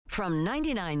From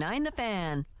 99.9 The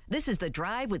Fan, this is The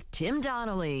Drive with Tim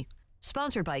Donnelly.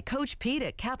 Sponsored by Coach Pete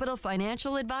at Capital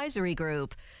Financial Advisory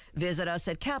Group. Visit us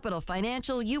at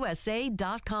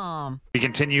capitalfinancialusa.com. We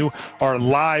continue our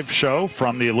live show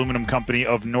from the Aluminum Company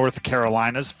of North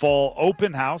Carolina's fall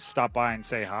open house. Stop by and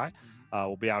say hi.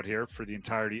 We'll be out here for the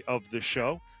entirety of the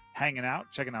show, hanging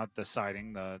out, checking out the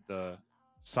siding, the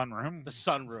sunroom. The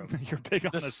sunroom. You're big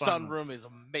on the sunroom. Is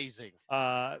amazing.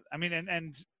 I mean,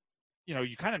 and you know,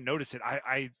 you kind of notice it.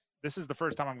 This is the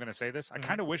first time I'm going to say this. I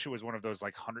kind of wish it was one of those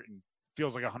like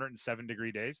 107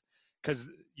 degree days, because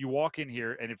you walk in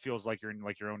here and it feels like you're in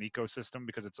like your own ecosystem,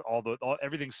 because it's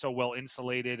everything's so well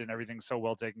insulated and everything's so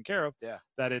well taken care of. Yeah.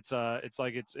 That it's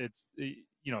you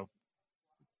know,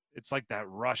 it's like that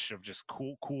rush of just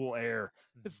cool air.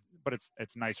 But it's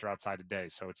nicer outside today,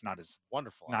 so it's not as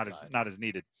wonderful. Not as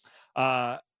needed.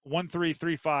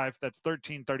 1335. That's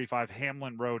 1335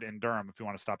 Hamlin Road in Durham. If you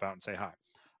want to stop out and say hi.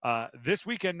 This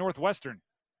weekend, Northwestern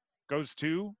goes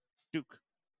to Duke.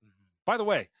 By the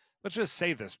way, let's just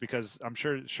say this, because I'm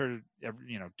sure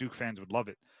Duke fans would love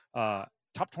it.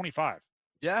 Top 25.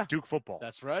 Yeah. Duke football.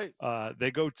 That's right. They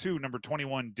go to number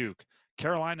 21 Duke.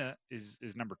 Carolina is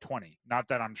number 20. Not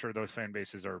that I'm sure those fan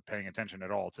bases are paying attention at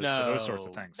all to those sorts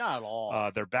of things. Not at all.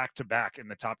 They're back-to-back in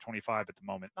the top 25 at the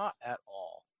moment. Not at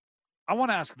all. I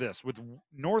want to ask this. With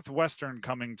Northwestern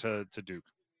coming to Duke,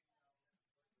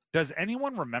 does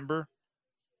anyone remember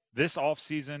this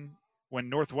offseason when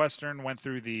Northwestern went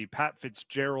through the Pat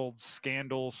Fitzgerald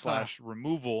scandal /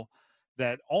 removal,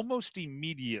 that almost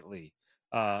immediately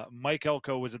Mike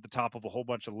Elko was at the top of a whole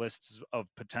bunch of lists of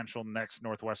potential next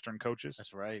Northwestern coaches?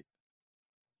 That's right.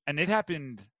 And it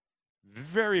happened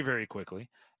very, very quickly,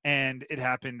 and it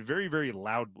happened very, very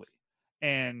loudly.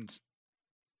 And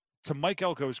to Mike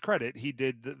Elko's credit, he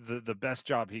did the best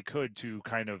job he could to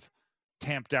kind of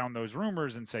tamp down those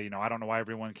rumors and say, I don't know why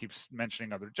everyone keeps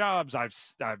mentioning other jobs. I've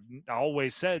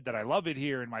always said that I love it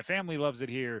here and my family loves it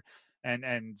here.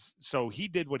 And so he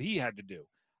did what he had to do.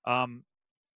 I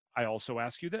also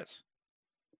ask you this.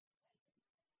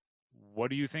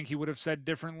 What do you think he would have said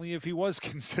differently if he was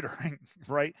considering,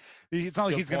 right? It's not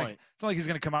like he's going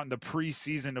to come out in the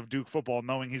preseason of Duke football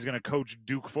knowing he's going to coach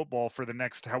Duke football for the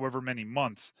next however many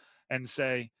months and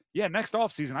say, yeah, next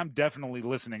offseason, I'm definitely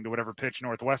listening to whatever pitch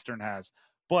Northwestern has.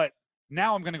 But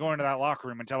now I'm going to go into that locker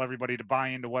room and tell everybody to buy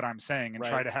into what I'm saying and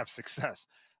try to have success.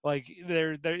 Like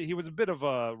he was a bit of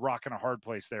a rock and a hard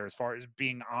place there as far as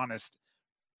being honest.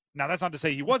 Now, that's not to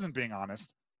say he wasn't being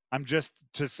honest. I'm just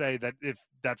to say that if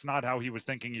that's not how he was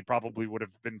thinking, he probably would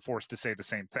have been forced to say the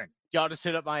same thing. Y'all just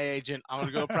hit up my agent. I'm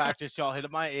going to go practice. Y'all hit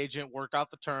up my agent, work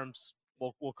out the terms.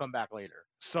 We'll come back later.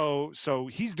 So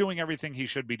he's doing everything he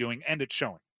should be doing, and it's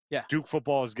showing. Yeah. Duke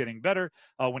football is getting better.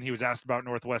 When he was asked about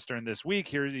Northwestern this week,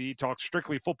 here he talked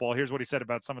strictly football. Here's what he said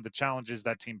about some of the challenges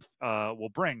that team will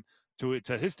bring to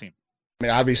his team. I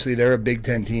mean, obviously they're a Big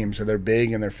Ten team, so they're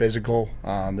big and they're physical.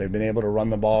 They've been able to run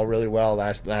the ball really well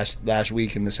last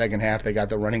week. In the second half, they got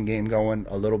the running game going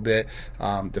a little bit.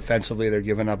 Defensively, they're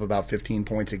giving up about 15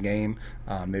 points a game.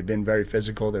 They've been very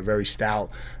physical. They're very stout.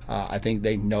 I think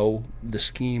they know the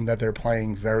scheme that they're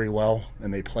playing very well,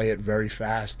 and they play it very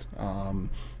fast. And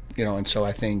so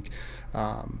I think,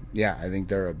 I think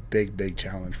they're a big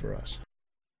challenge for us.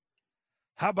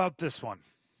 How about this one?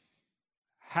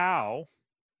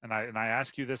 And I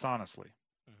ask you this honestly,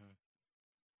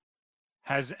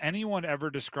 has anyone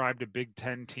ever described a Big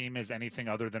Ten team as anything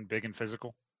other than big and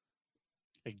physical?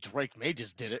 Hey, Drake May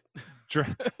just did it.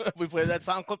 We played that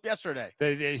sound clip yesterday.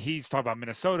 He's talking about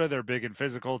Minnesota. They're big and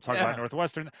physical. Talking about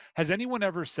Northwestern. Has anyone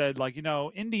ever said, like,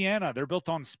 Indiana, they're built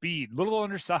on speed, little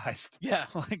undersized? Yeah.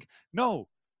 Like, no.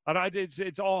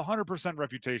 It's all 100%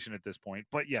 reputation at this point.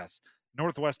 But, yes,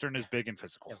 Northwestern is big and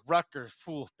physical. Yeah, Rutgers,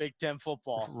 Big Ten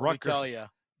football. Let me tell you.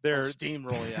 They're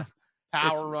steamroll you.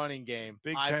 Power running game.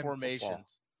 Big high Ten formations. Football.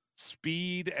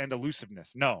 Speed and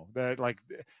elusiveness. No,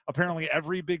 apparently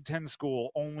every Big Ten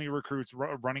school only recruits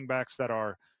running backs that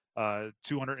are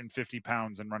 250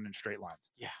 pounds and running straight lines.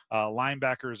 Yeah.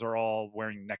 Linebackers are all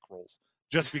wearing neck rolls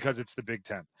just because it's the Big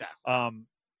Ten. Yeah.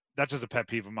 That's just a pet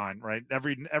peeve of mine, right?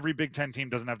 Every Big Ten team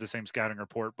doesn't have the same scouting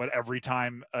report, but every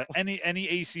time any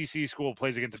ACC school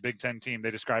plays against a Big Ten team,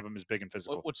 they describe them as big and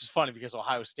physical. Which is funny because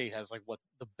Ohio State has the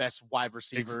best wide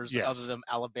receivers other than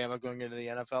Alabama going into the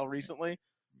NFL recently.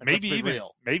 Maybe even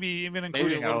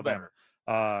including Alabama.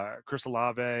 Chris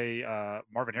Olave,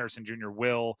 Marvin Harrison Jr.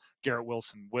 will, Garrett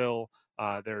Wilson will.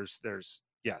 They're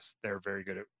very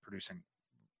good at producing.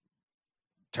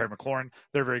 Terry McLaurin,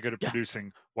 they're very good at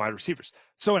producing wide receivers.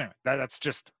 So anyway, that's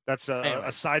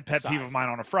a side pet peeve of mine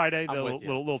on a Friday. The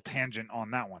little tangent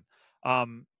on that one.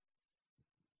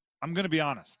 I'm going to be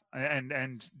honest,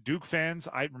 and Duke fans,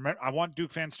 I want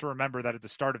Duke fans to remember that at the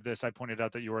start of this, I pointed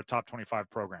out that you were a top 25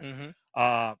 program.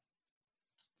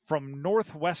 From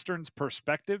Northwestern's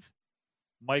perspective,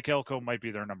 Mike Elko might be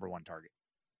their number one target.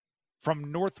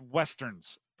 From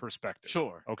Northwestern's perspective.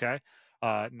 Sure. Okay?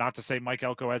 Not to say Mike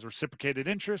Elko has reciprocated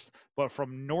interest, but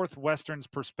from Northwestern's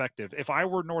perspective, if I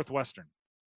were Northwestern,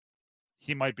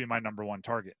 he might be my number one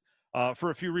target for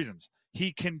a few reasons.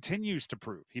 He continues to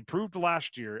prove. He proved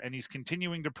last year, and he's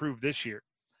continuing to prove this year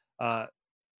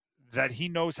that he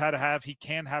knows he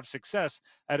can have success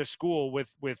at a school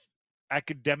with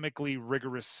academically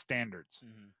rigorous standards.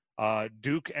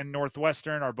 Duke and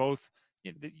Northwestern are both,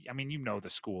 I mean, you know the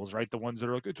schools, right? The ones that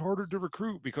are like, it's harder to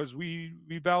recruit because we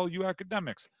value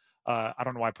academics. I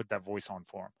don't know why I put that voice on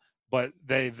for them, but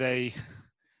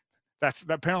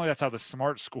apparently that's how the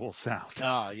smart schools sound.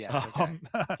 Oh, yeah. Okay.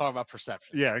 Talk about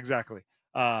perception. Yeah, exactly.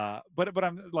 But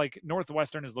I'm like,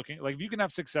 Northwestern is looking like, if you can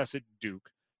have success at Duke,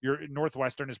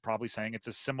 Northwestern is probably saying it's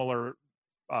a similar,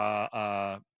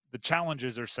 the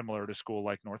challenges are similar to school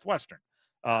like Northwestern.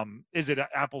 Is it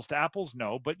apples to apples?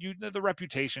 No, but the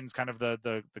reputations, kind of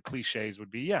the cliches would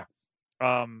be, yeah.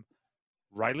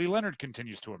 Riley Leonard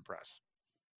continues to impress.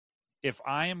 If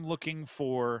I am looking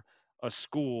for a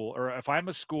school, or if I'm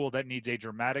a school that needs a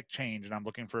dramatic change and I'm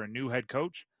looking for a new head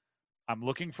coach, I'm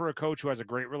looking for a coach who has a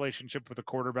great relationship with a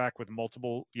quarterback with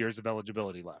multiple years of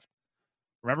eligibility left.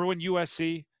 Remember when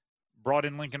USC brought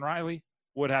in Lincoln Riley?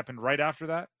 What happened right after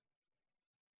that?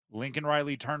 Lincoln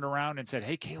Riley turned around and said,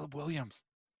 "Hey, Caleb Williams,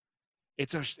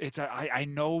 I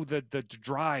know the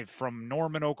drive from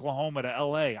Norman, Oklahoma to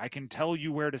LA. I can tell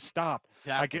you where to stop.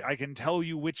 Exactly. I can tell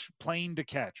you which plane to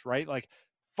catch, right? Like,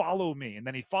 follow me." And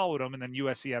then he followed him, and then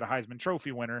USC had a Heisman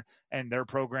Trophy winner, and their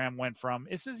program went from,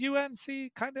 this is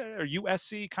UNC kind of, or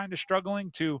USC kind of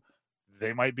struggling, to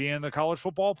they might be in the college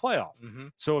football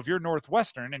playoff. So if you're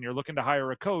Northwestern and you're looking to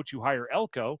hire a coach, you hire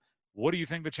Elko. What do you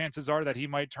think the chances are that he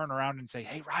might turn around and say,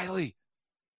 "Hey, Riley,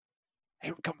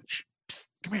 hey, come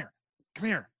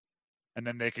here." And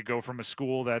then they could go from a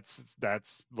school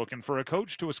that's looking for a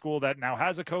coach to a school that now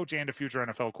has a coach and a future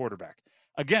NFL quarterback.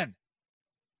 Again,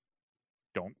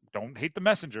 don't hate the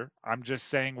messenger. I'm just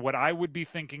saying what I would be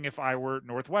thinking if I were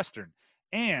Northwestern.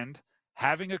 And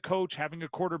having a coach, having a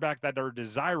quarterback that are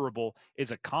desirable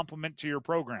is a compliment to your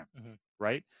program,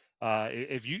 right?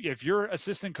 If your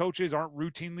assistant coaches aren't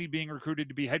routinely being recruited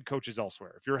to be head coaches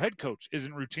elsewhere, if your head coach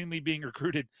isn't routinely being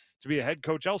recruited to be a head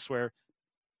coach elsewhere,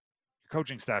 your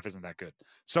coaching staff isn't that good.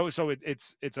 So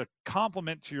it's a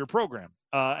compliment to your program.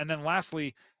 And then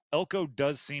lastly, Elko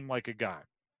does seem like a guy,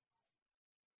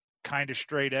 kind of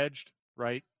straight edged,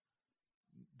 right?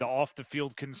 The off the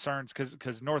field concerns,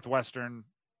 because Northwestern,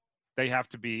 they have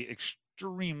to be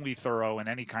extremely thorough in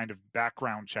any kind of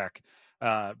background check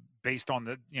based on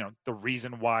the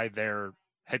reason why their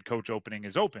head coach opening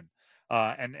is open.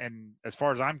 And as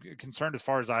far as I'm concerned, as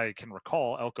far as I can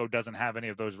recall, Elko doesn't have any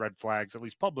of those red flags, at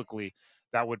least publicly,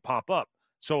 that would pop up.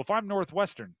 So if I'm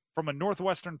Northwestern, from a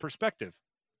Northwestern perspective,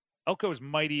 Elko is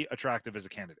mighty attractive as a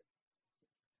candidate.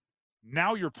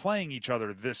 Now you're playing each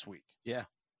other this week. Yeah.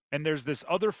 And there's this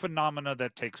other phenomena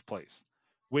that takes place,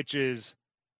 which is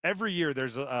every year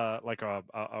there's a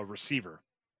receiver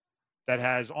that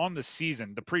has on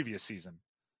the previous season,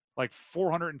 like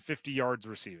 450 yards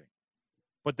receiving.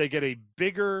 But they get a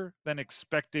bigger than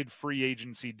expected free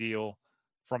agency deal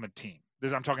from a team.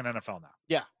 I'm talking NFL now.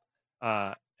 Yeah.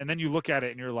 And then you look at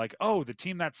it and you're like, oh, the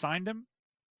team that signed him,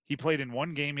 he played in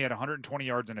one game. He had 120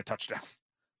 yards and a touchdown.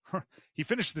 He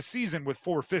finished the season with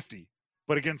 450.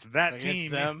 But against that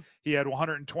team, he had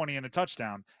 120 and a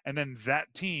touchdown. And then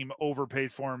that team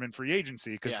overpays for him in free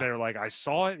agency because they're like, I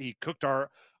saw it. He cooked our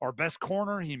best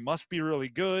corner. He must be really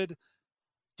good.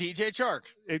 DJ Chark.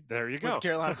 There you go. With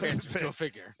Carolina Panthers, go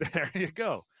figure. There you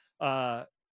go.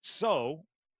 So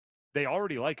they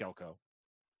already like Elko.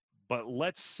 But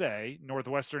let's say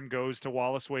Northwestern goes to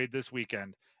Wallace Wade this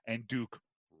weekend and Duke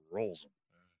rolls them.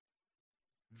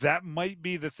 That might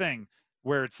be the thing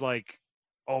where it's like,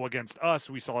 oh, against us,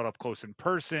 we saw it up close in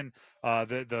person.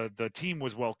 The team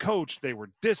was well coached. They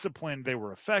were disciplined. They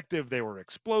were effective. They were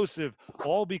explosive,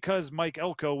 all because Mike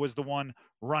Elko was the one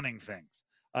running things.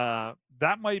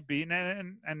 That might be,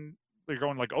 and they're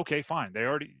going like, okay, fine.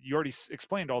 You already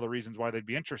explained all the reasons why they'd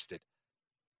be interested.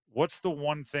 What's the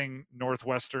one thing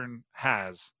Northwestern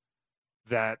has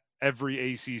that every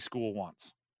AC school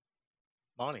wants?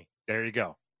 Money. There you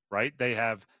go. Right? They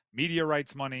have media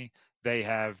rights money. They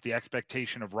have the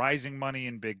expectation of rising money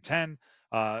in Big Ten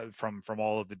from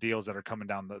all of the deals that are coming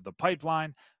down the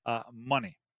pipeline.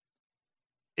 Money.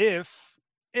 If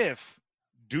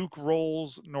Duke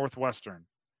rolls Northwestern,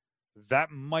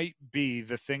 that might be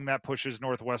the thing that pushes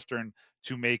Northwestern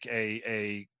to make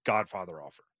a Godfather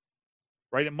offer,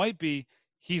 right? It might be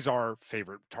he's our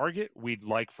favorite target. We'd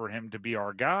like for him to be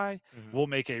our guy. Mm-hmm. We'll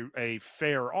make a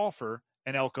fair offer,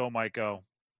 and Elko might go,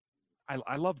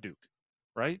 I love Duke,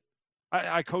 right?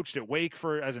 I coached at Wake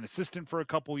as an assistant for a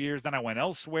couple years. Then I went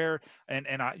elsewhere, and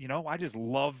I just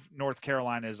love North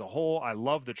Carolina as a whole. I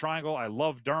love the Triangle. I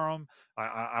love Durham.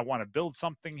 I want to build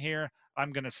something here.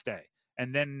 I'm going to stay.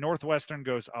 And then Northwestern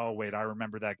goes, oh, wait, I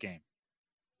remember that game.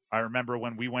 I remember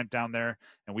when we went down there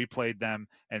and we played them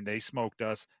and they smoked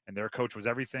us, and their coach was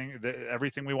everything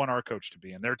we want our coach to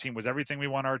be, and their team was everything we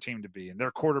want our team to be, and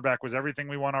their quarterback was everything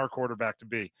we want our quarterback to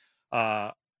be.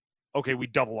 Okay, we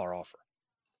double our offer.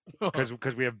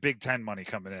 Because we have Big Ten money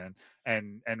coming in,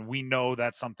 and we know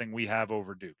that's something we have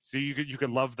over Duke. So you could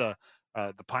love the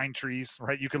pine trees,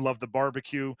 right? You could love the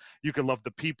barbecue. You could love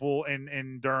the people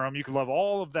in Durham. You could love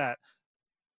all of that.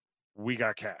 We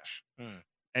got cash,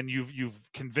 and you've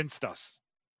convinced us,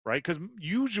 right? Because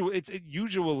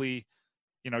usually,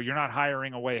 you're not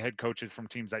hiring away head coaches from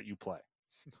teams that you play.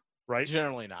 Right?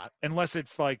 Generally not. Unless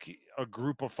it's like a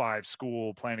group of 5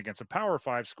 school playing against a Power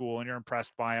 5 school and you're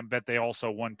impressed by them, bet they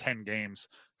also won 10 games,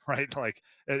 right? Like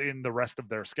in the rest of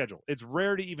their schedule. It's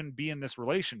rare to even be in this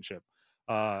relationship.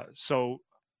 So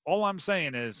all I'm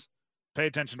saying is pay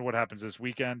attention to what happens this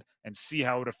weekend and see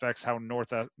how it affects how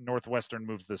Northwestern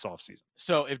moves this offseason.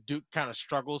 So if Duke kind of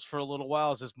struggles for a little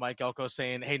while, is this Mike Elko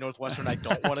saying, hey, Northwestern, I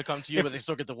don't want to come to you, but they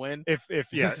still get the win? If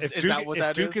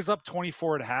Duke is up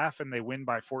 24.5 and they win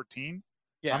by 14,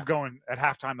 yeah. I'm going at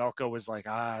halftime. Elko was like,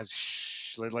 let's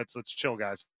chill,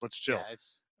 guys. Let's chill.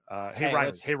 Yeah,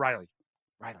 hey, Riley,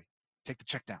 take the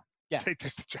check down. Yeah. Take the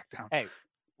check down. Hey,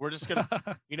 we're just going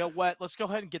to, you know what? Let's go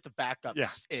ahead and get the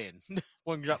backups in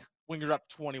when you're up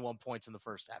 21 points in the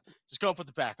first half. Just go and put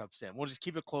the backups in. We'll just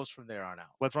keep it close from there on out.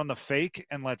 Let's run the fake,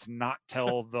 and let's not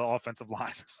tell the offensive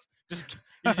line. Just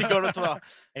easy go to the,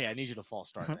 hey, I need you to false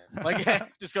start, man. Like,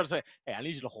 just go to say, hey, I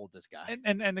need you to hold this guy.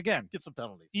 And again, get some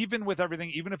penalties. Even with everything,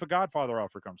 even if a Godfather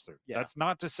offer comes through, that's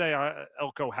not to say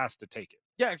Elko has to take it.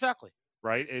 Yeah, exactly.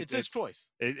 Right? It's his choice.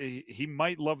 He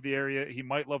might love the area. He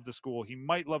might love the school. He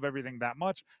might love everything that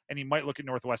much. And he might look at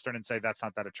Northwestern and say, that's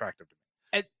not that attractive to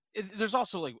me. And there's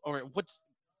also like, all right,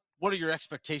 what are your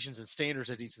expectations and standards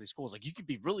at each of these schools? Like, you could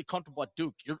be really comfortable at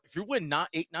Duke. If you win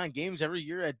 8-9 games every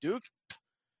year at Duke,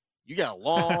 you got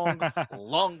a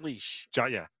long leash.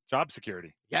 Job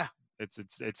security. Yeah. It's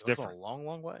different. A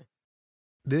long way.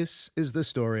 This is the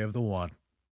story of the one.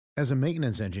 As a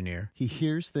maintenance engineer, he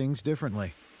hears things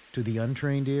differently. To the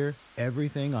untrained ear,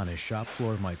 everything on his shop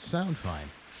floor might sound fine,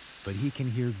 but he can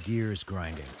hear gears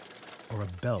grinding or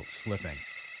a belt slipping.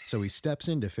 So he steps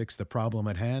in to fix the problem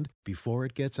at hand before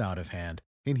it gets out of hand.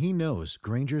 And he knows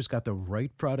Grainger's got the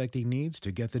right product he needs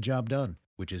to get the job done,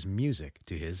 which is music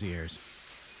to his ears.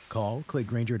 Call, click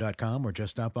Grainger.com, or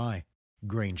just stop by.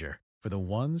 Grainger, for the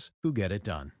ones who get it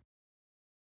done.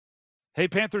 Hey,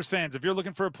 Panthers fans, if you're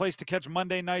looking for a place to catch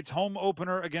Monday night's home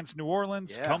opener against New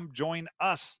Orleans, come join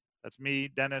us. That's me,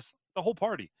 Dennis, the whole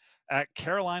party, at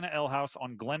Carolina Ale House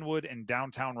on Glenwood in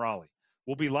downtown Raleigh.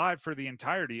 We'll be live for the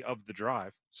entirety of the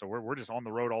drive, so we're just on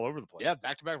the road all over the place. Yeah,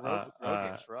 back-to-back road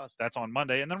games for us. That's on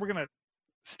Monday, and then we're going to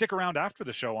stick around after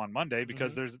the show on Monday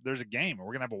because there's a game, and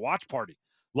we're going to have a watch party.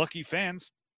 Lucky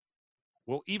fans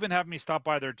will even have me stop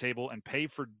by their table and pay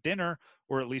for dinner,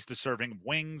 or at least a serving of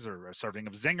wings or a serving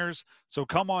of zingers. So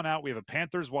come on out. We have a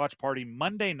Panthers watch party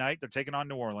Monday night. They're taking on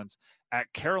New Orleans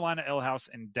at Carolina Ale House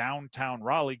in downtown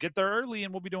Raleigh. Get there early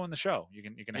and we'll be doing the show. You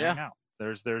can hang out.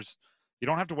 You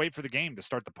don't have to wait for the game to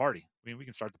start the party. I mean, we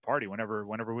can start the party whenever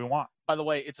we want. By the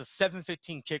way, it's a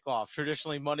 7:15 kickoff.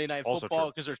 Traditionally Monday Night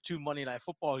Football, because there's 2 Monday Night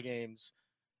Football games.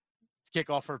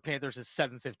 Kickoff for Panthers is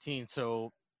 7:15.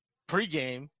 So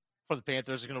pregame for the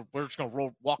Panthers, we're just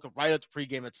gonna walk right up to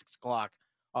pregame at 6:00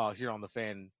 here on the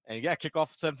Fan, and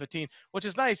kickoff at 7:15, which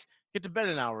is nice. Get to bed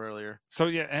an hour earlier. So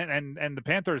and the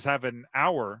Panthers have an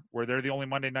hour where they're the only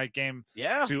Monday night game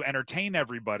to entertain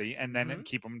everybody, and then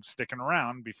keep them sticking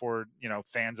around before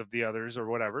fans of the others or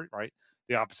whatever. Right,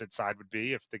 the opposite side would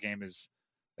be if the game is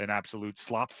an absolute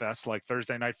slop fest like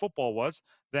Thursday Night Football was,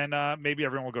 then maybe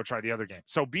everyone will go try the other game.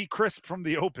 So be crisp from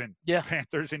the open,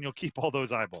 Panthers, and you'll keep all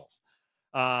those eyeballs.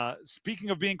 Speaking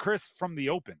of being crisp from the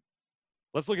open,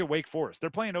 let's look at Wake Forest. They're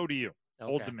playing ODU,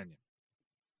 Old Dominion.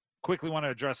 Quickly want to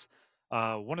address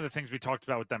one of the things we talked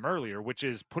about with them earlier, which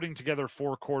is putting together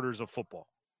 4 quarters of football.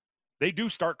 They do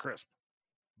start crisp.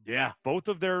 Yeah. Both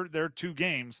of their 2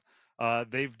 games,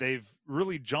 they've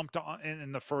really jumped on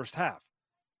in the first half.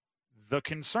 The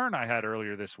concern I had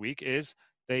earlier this week is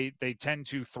they tend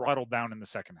to throttle down in the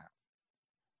second half.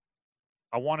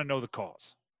 I want to know the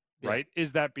cause, right?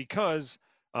 Is that because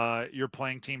you're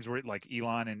playing teams where like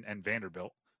Elon and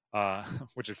Vanderbilt,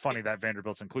 which is funny that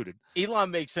Vanderbilt's included. Elon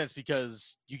makes sense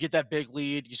because you get that big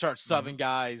lead, you start subbing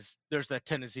guys, there's that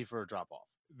tendency for a drop-off.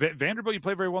 Vanderbilt, you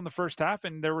played very well in the first half,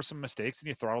 and there were some mistakes, and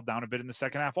you throttled down a bit in the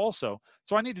second half also.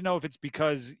 So I need to know if it's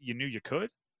because you knew you could,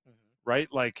 right?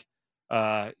 Like,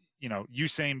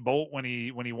 Usain Bolt when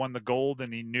he won the gold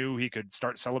and he knew he could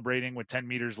start celebrating with 10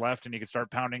 meters left and he could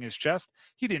start pounding his chest.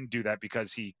 He didn't do that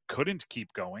because he couldn't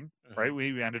keep going, right?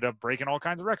 We ended up breaking all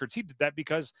kinds of records. He did that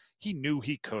because he knew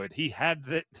he could. He had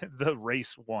the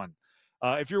race won.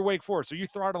 If you're Wake Forest, are you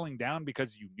throttling down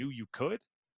because you knew you could?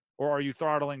 Or are you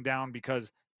throttling down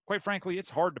because, quite frankly, it's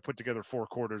hard to put together 4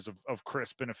 quarters of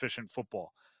crisp and efficient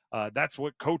football? That's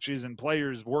what coaches and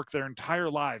players work their entire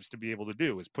lives to be able to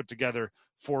do, is put together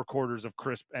 4 quarters of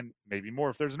crisp and maybe more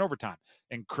if there's an overtime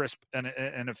and crisp and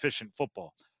efficient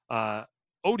football.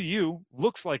 ODU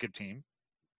looks like a team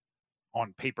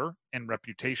on paper and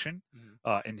reputation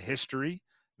and history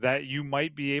that you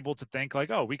might be able to think like,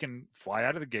 oh, we can fly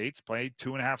out of the gates, play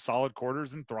 2.5 solid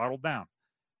quarters and throttle down.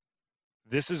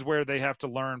 This is where they have to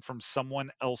learn from someone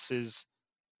else's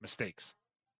mistakes.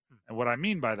 And what I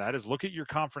mean by that is look at your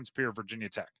conference peer, Virginia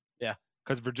Tech. Yeah.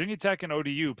 Because Virginia Tech and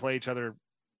ODU play each other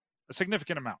a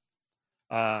significant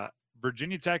amount.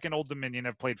 Virginia Tech and Old Dominion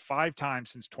have played 5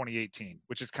 times since 2018,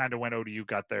 which is kind of when ODU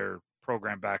got their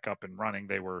program back up and running.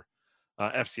 They were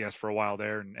FCS for a while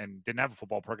there and didn't have a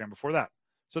football program before that.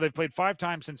 So they've played 5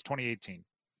 times since 2018.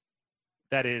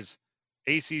 That is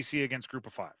ACC against Group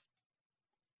of 5.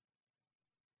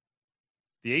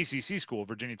 The ACC school,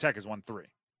 Virginia Tech, has won 3.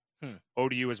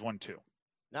 ODU has won 2.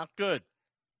 Not good.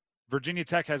 Virginia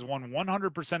Tech has won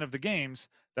 100% of the games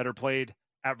that are played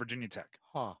at Virginia Tech.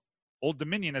 Old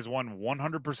Dominion has won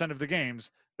 100% of the games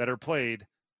that are played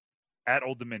at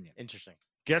Old Dominion. Interesting.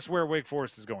 Guess where Wake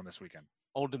Forest is going this weekend?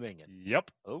 Old Dominion. Yep.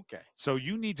 Okay. So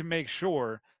you need to make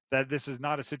sure that this is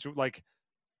not a situation like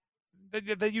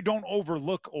that you don't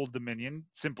overlook Old Dominion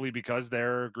simply because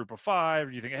they're a Group of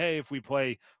 5. You think, hey, if we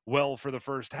play well for the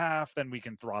first half, then we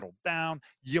can throttle down.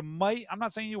 You might, I'm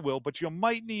not saying you will, but you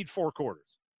might need 4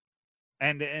 quarters.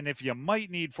 And if you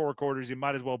might need 4 quarters, you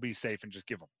might as well be safe and just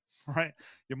give them, right?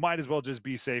 You might as well just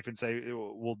be safe and say,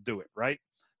 we'll do it, right?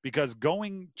 Because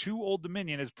going to Old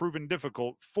Dominion has proven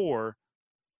difficult for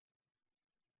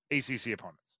ACC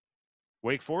opponents.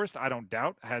 Wake Forest, I don't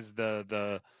doubt, has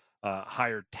the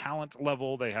higher talent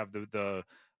level. They have the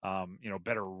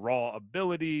better raw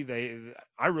ability.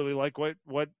 I really like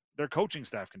what their coaching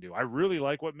staff can do. I really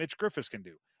like what Mitch Griffis can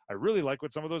do. I really like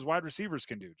what some of those wide receivers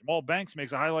can do. Jamal Banks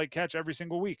makes a highlight catch every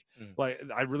single week. Like,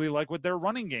 I really like what their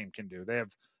running game can do. They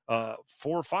have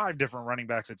 4 or 5 different running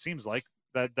backs, it seems like,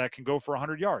 that can go for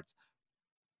 100 yards.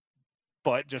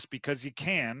 But just because you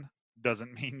can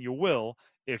doesn't mean you will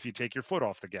if you take your foot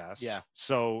off the gas. Yeah.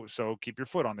 So keep your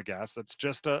foot on the gas. That's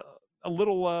just a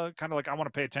little kind of like I want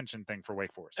to pay attention thing for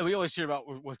Wake Forest. And we always hear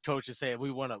about with coaches saying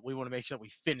we want to make sure that we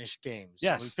finish games.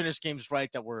 Yes. We finish games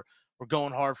right, that we're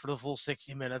going hard for the full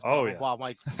 60 minutes. Oh, yeah. Wow,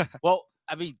 Mike. Well,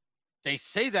 I mean, they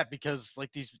say that because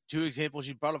like these 2 examples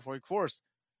you brought up for Wake Forest,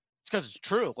 it's because it's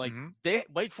true. Like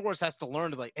Wake Forest has to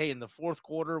learn to like, hey, in the 4th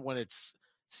quarter when it's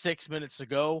 6 minutes to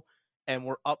go and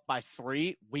we're up by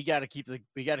 3, we got to keep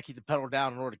the pedal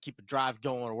down in order to keep the drive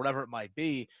going or whatever it might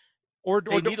be. Or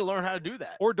they need to learn how to do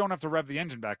that. Or don't have to rev the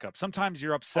engine back up. Sometimes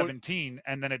you're up 17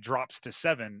 and then it drops to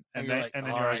 7 and then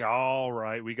you're like, all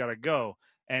right, we got to go.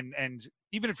 And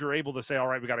even if you're able to say, all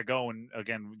right, we got to go and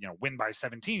again, win by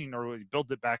 17 or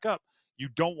build it back up, you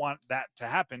don't want that to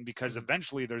happen because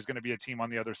eventually there's going to be a team on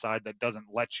the other side that doesn't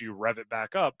let you rev it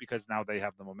back up because now they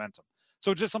have the momentum.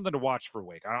 So just something to watch for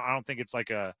Wake. I don't think it's like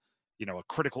a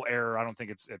critical error. I don't think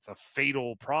it's a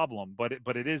fatal problem, but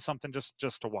it is something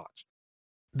just to watch.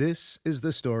 This is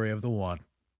the story of the one.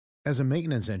 As a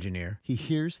maintenance engineer, he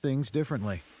hears things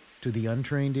differently. To the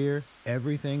untrained ear,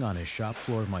 everything on his shop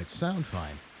floor might sound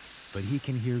fine, but he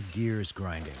can hear gears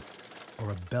grinding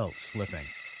or a belt slipping.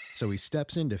 So he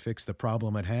steps in to fix the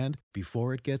problem at hand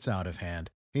before it gets out of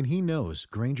hand. And he knows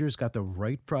Grainger's got the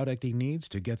right product he needs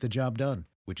to get the job done,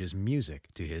 which is music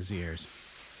to his ears.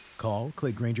 Call,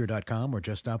 click Grainger.com, or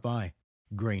just stop by.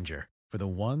 Grainger, for the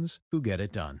ones who get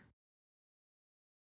it done.